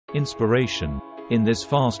Inspiration. In this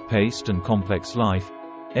fast-paced and complex life,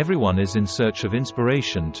 everyone is in search of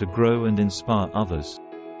inspiration to grow and inspire others.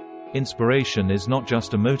 Inspiration is not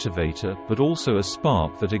just a motivator, but also a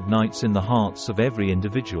spark that ignites in the hearts of every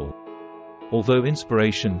individual. Although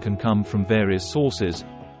inspiration can come from various sources,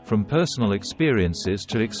 from personal experiences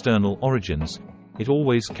to external origins, it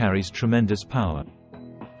always carries tremendous power.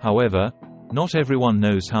 However, not everyone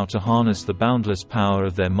knows how to harness the boundless power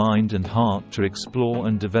of their mind and heart to explore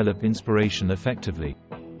and develop inspiration effectively.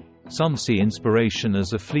 Some see inspiration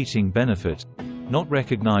as a fleeting benefit, not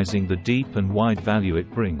recognizing the deep and wide value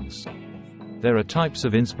it brings. There are types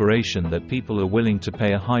of inspiration that people are willing to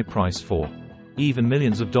pay a high price for, even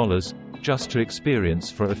millions of dollars, just to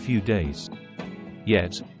experience for a few days.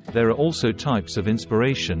 Yet, there are also types of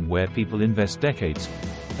inspiration where people invest decades,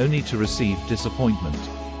 only to receive disappointment.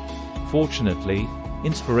 Fortunately,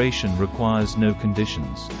 inspiration requires no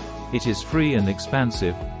conditions. It is free and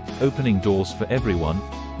expansive, opening doors for everyone,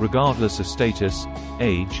 regardless of status,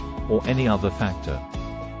 age, or any other factor.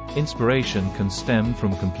 Inspiration can stem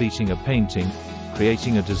from completing a painting,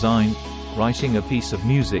 creating a design, writing a piece of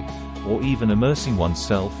music, or even immersing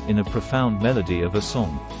oneself in a profound melody of a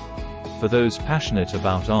song. For those passionate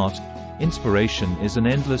about art, inspiration is an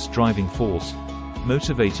endless driving force,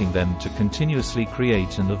 motivating them to continuously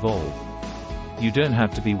create and evolve. You don't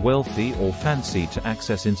have to be wealthy or fancy to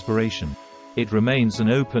access inspiration. It remains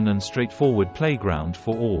an open and straightforward playground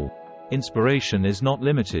for all. Inspiration is not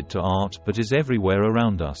limited to art but is everywhere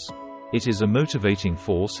around us. It is a motivating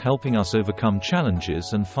force helping us overcome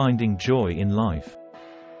challenges and finding joy in life.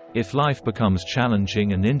 If life becomes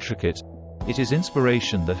challenging and intricate, it is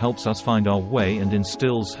inspiration that helps us find our way and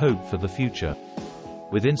instills hope for the future.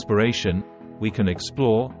 With inspiration, we can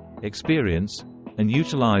explore, experience, and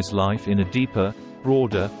utilize life in a deeper,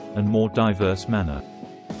 broader, and more diverse manner.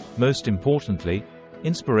 Most importantly,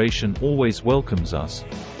 inspiration always welcomes us,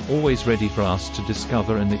 always ready for us to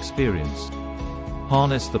discover and experience.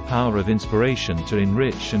 Harness the power of inspiration to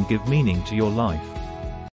enrich and give meaning to your life.